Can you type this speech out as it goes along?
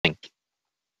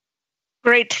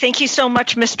Great. Thank you so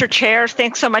much, Mr. Chair.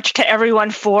 Thanks so much to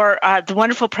everyone for the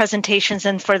wonderful presentations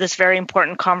and for this very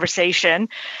important conversation.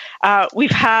 We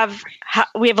have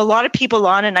a lot of people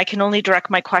on, and I can only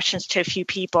direct my questions to a few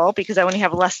people because I only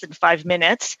have less than 5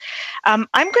 minutes. I'm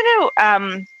going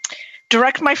to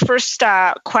direct my first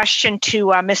question to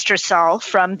Mr. Saul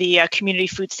from the Community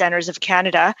Food Centres of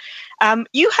Canada.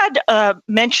 You had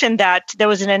mentioned that there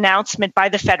was an announcement by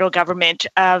the federal government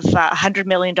of $100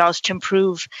 million to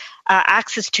improve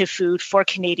access to food for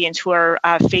Canadians who are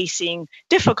facing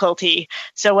difficulty.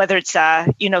 So whether it's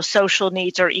social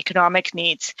needs or economic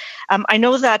needs. I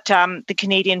know that the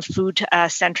Canadian Food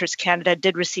Centres Canada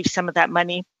did receive some of that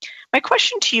money. My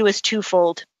question to you is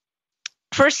twofold.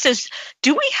 First is,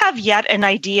 do we have yet an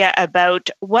idea about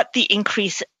what the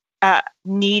increase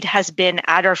need has been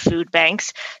at our food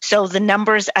banks? So the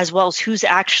numbers as well as who's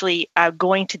actually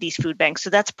going to these food banks.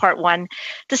 So that's part one.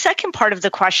 The second part of the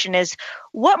question is,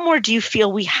 what more do you feel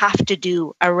we have to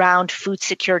do around food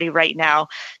security right now?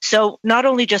 So not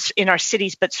only just in our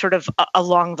cities, but sort of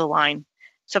along the line.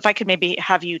 So if I could maybe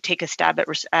have you take a stab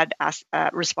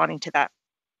at responding to that.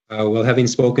 Well, having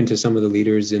spoken to some of the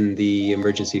leaders in the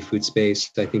emergency food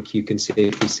space, I think you can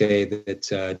safely say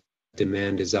that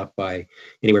demand is up by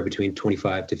anywhere between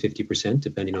 25 to 50%,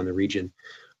 depending on the region.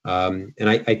 And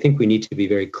I think we need to be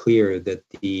very clear that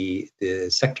the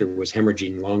sector was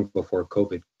hemorrhaging long before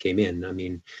COVID came in. I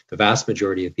mean, the vast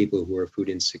majority of people who are food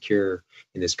insecure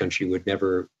in this country would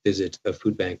never visit a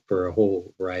food bank for a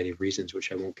whole variety of reasons,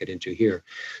 which I won't get into here.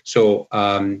 So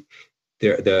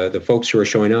the folks who are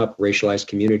showing up, racialized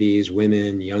communities,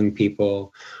 women, young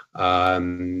people,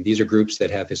 these are groups that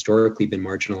have historically been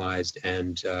marginalized,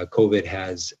 and COVID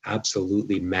has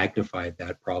absolutely magnified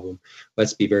that problem.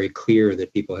 Let's be very clear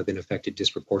that people have been affected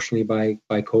disproportionately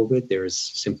by COVID. There's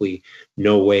simply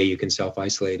no way you can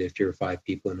self-isolate if you're 5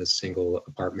 people in a single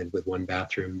apartment with 1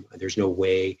 bathroom. There's no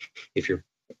way if you're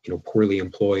poorly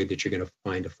employed that you're going to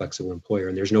find a flexible employer,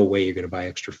 and there's no way you're going to buy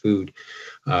extra food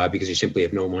because you simply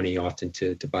have no money often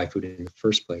to buy food in the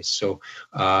first place. So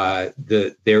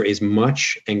there is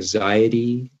much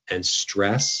anxiety and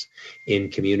stress in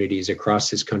communities across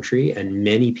this country, and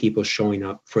many people showing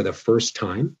up for the first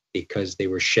time because they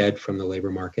were shed from the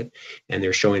labor market, and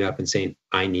they're showing up and saying,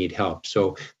 I need help.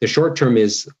 So the short term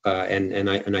is, and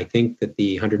I think that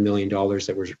the $100 million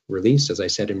that was released, as I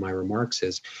said in my remarks,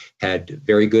 has had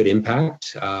very good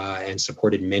impact and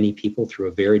supported many people through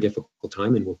a very difficult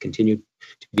time, and will continue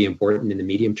to be important in the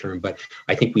medium term. But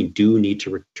I think we do need to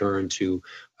return to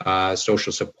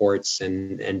social supports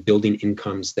and building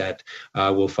incomes that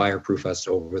will fireproof us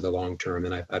over the long term.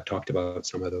 And I've talked about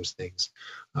some of those things.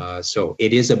 So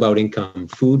it is about income.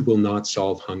 Food will not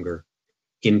solve hunger.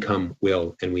 Income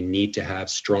will, and we need to have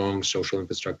strong social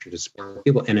infrastructure to support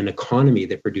people and an economy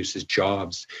that produces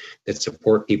jobs that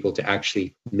support people to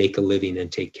actually make a living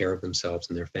and take care of themselves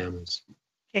and their families.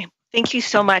 Okay, thank you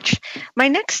so much. My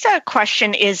next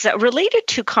question is related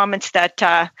to comments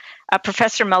that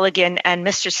Professor Mulligan and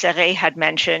Mr. Serret had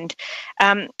mentioned.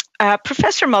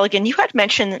 Professor Mulligan, you had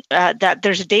mentioned that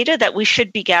there's data that we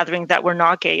should be gathering that we're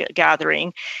not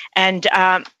gathering. And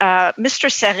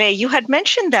Mr. Serret, you had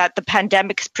mentioned that the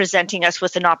pandemic is presenting us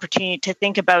with an opportunity to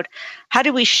think about how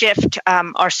do we shift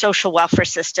our social welfare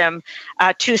system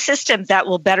to a system that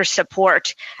will better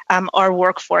support our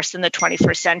workforce in the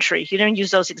 21st century. You didn't use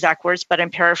those exact words, but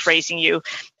I'm paraphrasing you.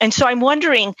 And so I'm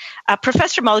wondering,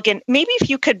 Professor Mulligan, maybe if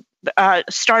you could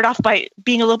start off by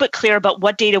being a little bit clear about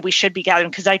what data we should be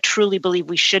gathering, because I truly believe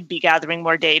we should be gathering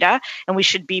more data and we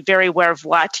should be very aware of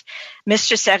what.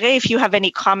 Mr. Serret, if you have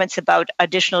any comments about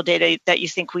additional data that you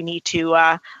think we need to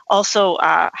also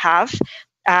have,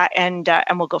 and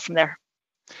we'll go from there.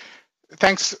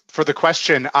 Thanks for the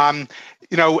question.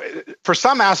 For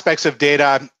some aspects of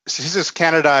data, Statistics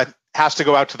Canada has to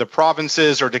go out to the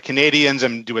provinces or to Canadians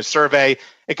and do a survey.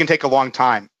 It can take a long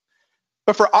time.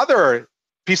 But for other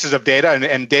pieces of data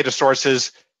and data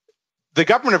sources, the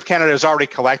government of Canada is already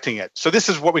collecting it. So this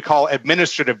is what we call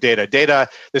administrative data, data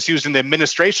that's used in the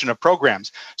administration of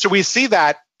programs. So we see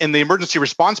that in the emergency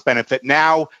response benefit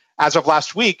now, as of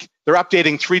last week, they're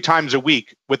updating 3 times a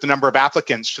week with the number of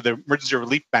applicants to the emergency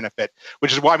relief benefit,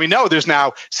 which is why we know there's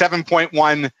now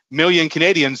 7.1 million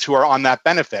Canadians who are on that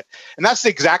benefit. And that's the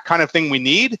exact kind of thing we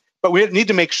need, but we need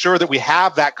to make sure that we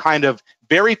have that kind of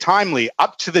very timely,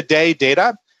 up-to-the-day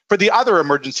data for the other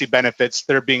emergency benefits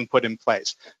that are being put in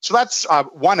place. So that's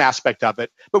one aspect of it.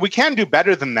 But we can do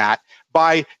better than that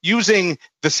by using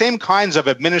the same kinds of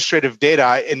administrative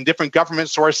data in different government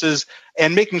sources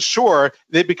and making sure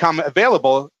they become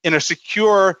available in a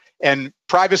secure and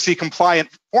privacy compliant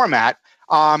format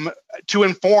to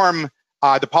inform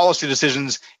the policy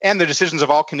decisions and the decisions of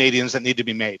all Canadians that need to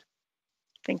be made.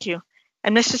 Thank you.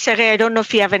 And Mr. Serre, I don't know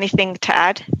if you have anything to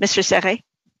add. Mr. Serre?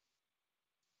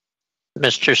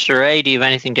 Mr. Serre, do you have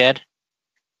anything to add?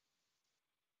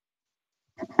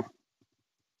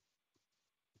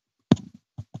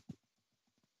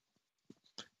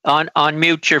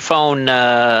 Unmute your phone,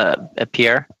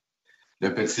 Pierre. Le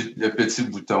petit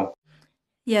bouton.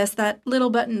 Yes, that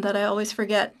little button that I always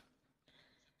forget.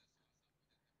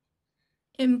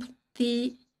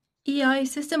 The EI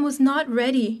system was not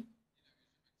ready,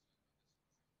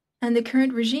 and the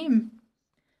current regime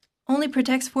only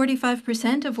protects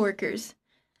 45% of workers,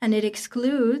 and it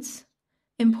excludes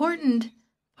important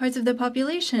parts of the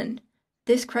population.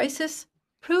 This crisis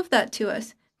proved that to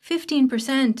us.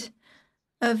 15%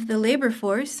 of the labor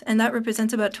force, and that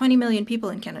represents about 20 million people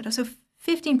in Canada. So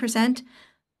 15%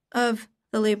 of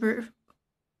the labor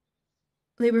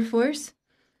force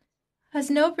has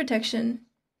no protection.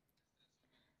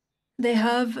 They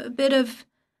have a bit of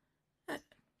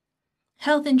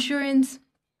health insurance,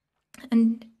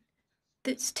 and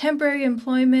there's temporary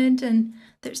employment, and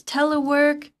there's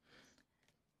telework,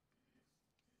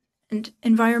 and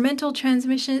environmental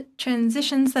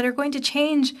transitions that are going to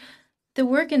change the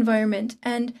work environment,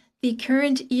 and the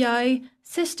current EI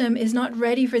system is not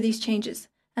ready for these changes.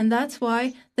 And that's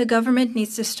why the government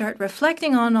needs to start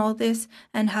reflecting on all this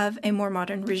and have a more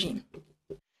modern regime.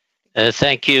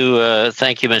 Thank you,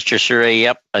 Mr. Serre.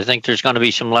 Yep, I think there's going to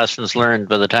be some lessons learned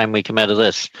by the time we come out of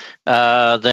this.